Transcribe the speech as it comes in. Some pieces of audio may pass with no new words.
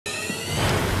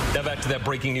Now back to that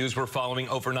breaking news we're following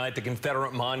overnight. The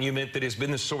Confederate monument that has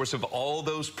been the source of all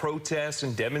those protests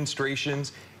and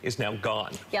demonstrations is now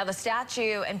gone. Yeah, the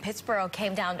statue in Pittsboro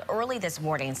came down early this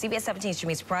morning. CBS 17's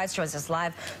Janice Price joins us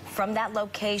live from that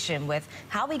location with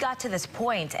how we got to this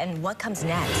point and what comes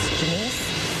next.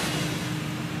 Janice?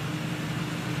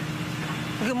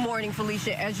 Good morning,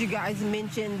 Felicia. As you guys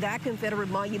mentioned, that Confederate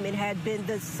monument had been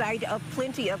the site of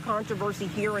plenty of controversy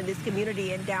here in this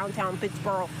community in downtown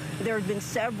Pittsboro. There have been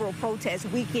several protests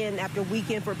weekend after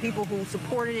weekend for people who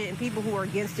supported it and people who are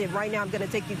against it. Right now, I'm going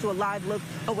to take you to a live look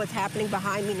of what's happening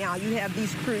behind me now. You have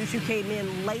these crews who came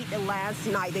in late last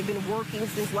night. They've been working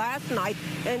since last night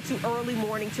into early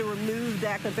morning to remove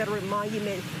that Confederate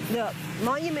monument. The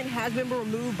monument has been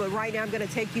removed, but right now I'm going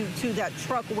to take you to that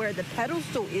truck where the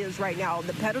pedestal is right now.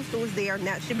 The pedestal is there, and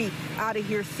that should be out of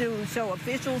here soon. So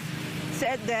officials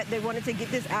said that they wanted to get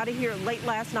this out of here late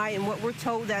last night, and what we're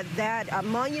told that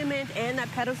monument and that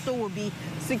pedestal will be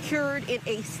secured in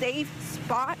a safe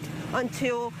spot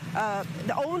until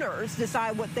the owners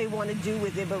decide what they want to do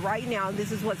with it. But right now,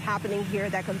 this is what's happening here.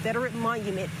 That Confederate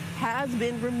monument has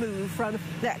been removed from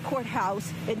that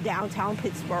courthouse in downtown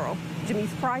Pittsboro.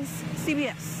 Janice Price,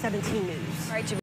 CBS 17 News. All right,